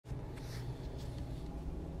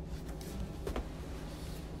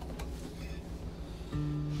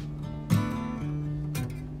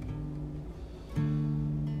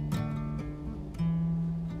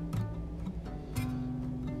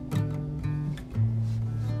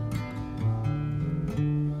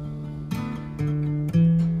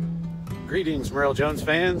Greetings, Merrill Jones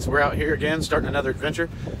fans. We're out here again, starting another adventure.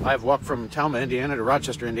 I've walked from Talma, Indiana to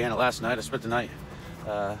Rochester, Indiana last night. I spent the night,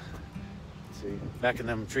 let's see, back in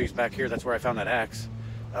them trees back here. That's where I found that axe.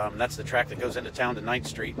 That's the track that goes into town to 9th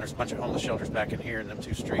Street, and there's a bunch of homeless shelters back in here in them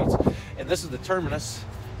two streets. And this is the terminus,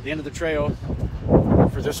 the end of the trail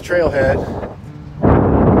for this trailhead.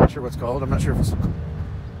 I'm not sure what's called. I'm not sure if it's...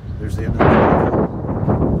 There's the end of the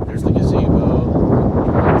trail. There's the gazebo.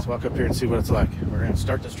 Let's walk up here and see what it's like. We're going to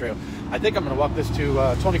start this trail. I think I'm going to walk this to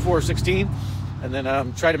 2416 and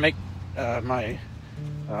then try to make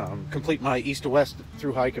complete my east to west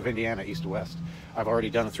through hike of Indiana, east to west. I've already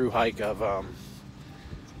done a through hike of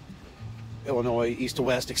Illinois east to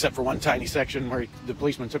west, except for one tiny section where the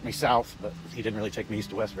policeman took me south, but he didn't really take me east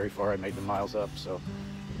to west very far. I made the miles up, so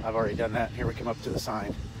I've already done that. Here we come up to the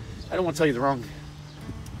sign. I don't want to tell you the wrong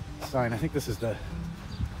sign. I think this is the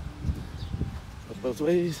both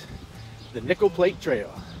ways, the Nickel Plate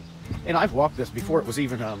Trail. And I've walked this before it was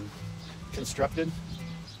even constructed.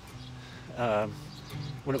 When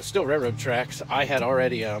it was still railroad tracks, I'd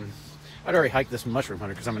already hiked this mushroom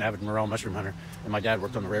hunter because I'm an avid morel mushroom hunter, and my dad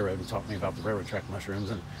worked on the railroad and taught me about the railroad track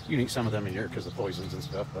mushrooms. And you can eat some of them in here because of poisons and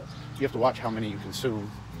stuff, but you have to watch how many you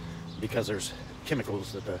consume because there's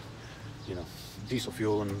chemicals that the diesel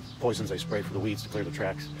fuel and poisons they spray for the weeds to clear the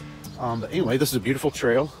tracks. But anyway, this is a beautiful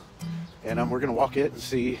trail, and we're gonna walk it and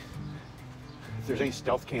see if there's any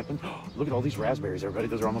stealth camping. Look at all these raspberries, everybody.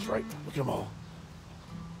 Those are almost ripe. Look at them all.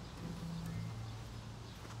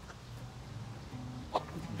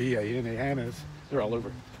 Bananas. They're all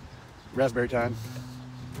over. Raspberry time.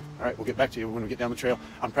 All right, we'll get back to you when we get down the trail.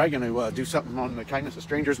 I'm probably going to do something on the kindness of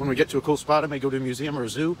strangers. When we get to a cool spot, I may go to a museum or a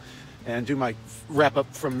zoo and do my wrap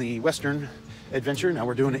up from the western adventure. Now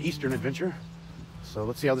we're doing an eastern adventure. So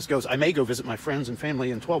let's see how this goes. I may go visit my friends and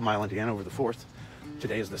family in 12 Mile, Indiana over the 4th.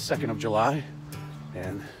 Today is the 2nd of July,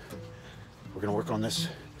 and we're going to work on this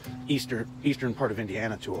eastern part of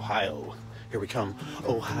Indiana to Ohio. Here we come,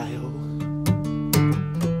 Ohio.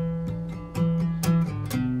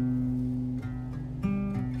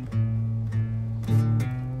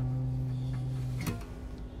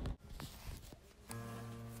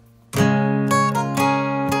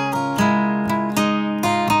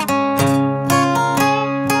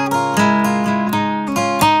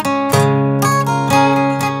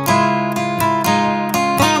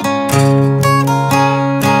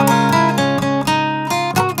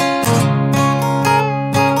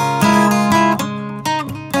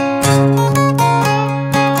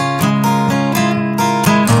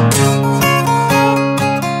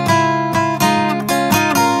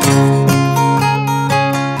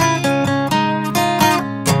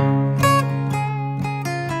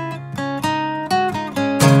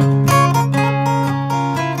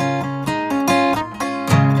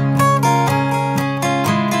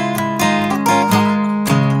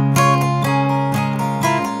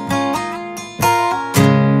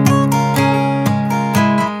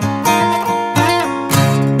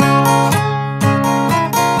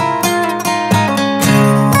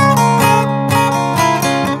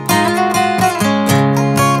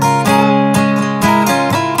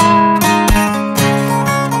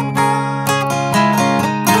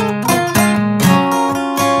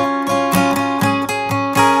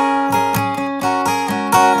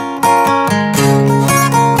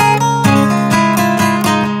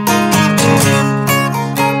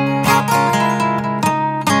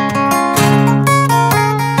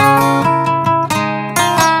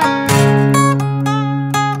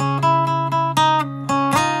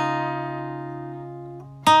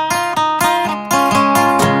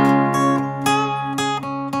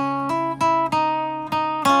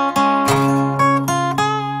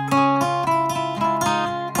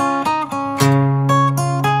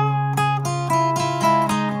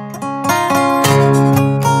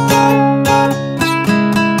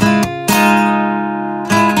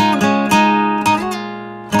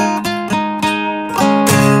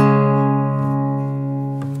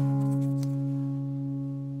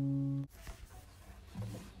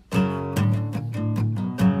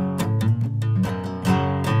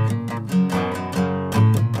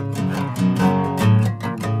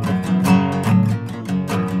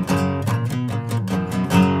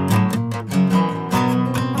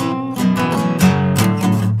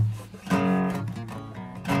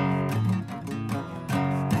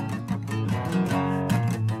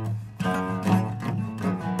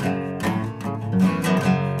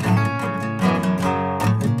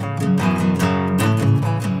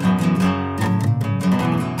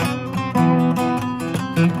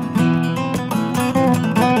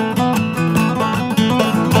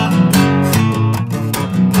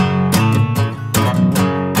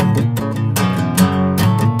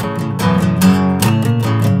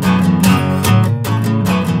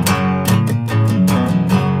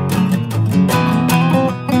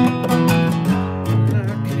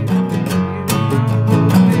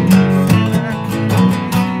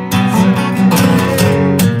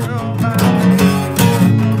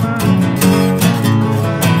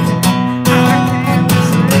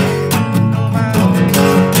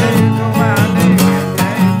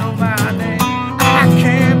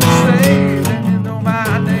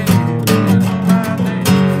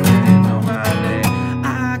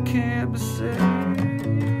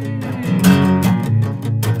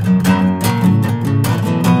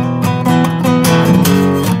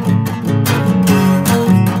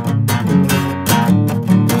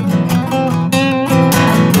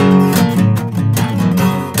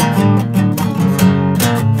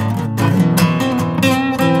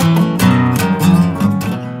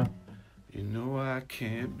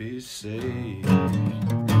 say.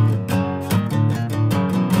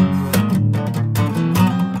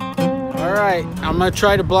 Alright, I'm going to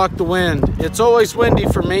try to block the wind. It's always windy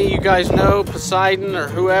for me, you guys know, Poseidon or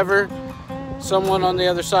whoever, someone on the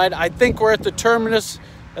other side. I think we're at the terminus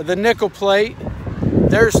of the nickel plate.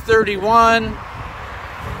 There's 31.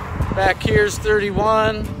 Back here's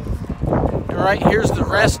 31. And right here's the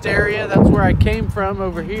rest area. That's where I came from,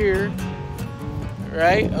 over here.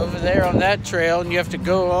 Right over there on that trail, and you have to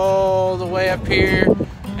go all the way up here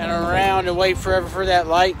and around and wait forever for that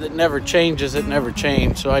light that never changes. It never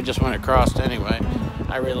changed, so I just went across anyway.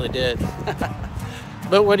 I really did.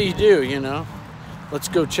 But what do, you know? Let's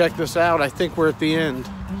go check this out. I think we're at the end.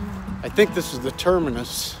 I think this is the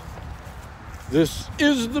terminus. This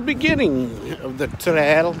is the beginning of the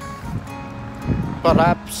trail.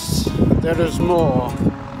 Perhaps there is more.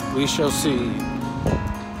 We shall see.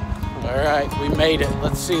 All right, we made it.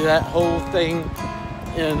 Let's see that whole thing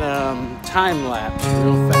in time lapse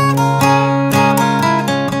real fast.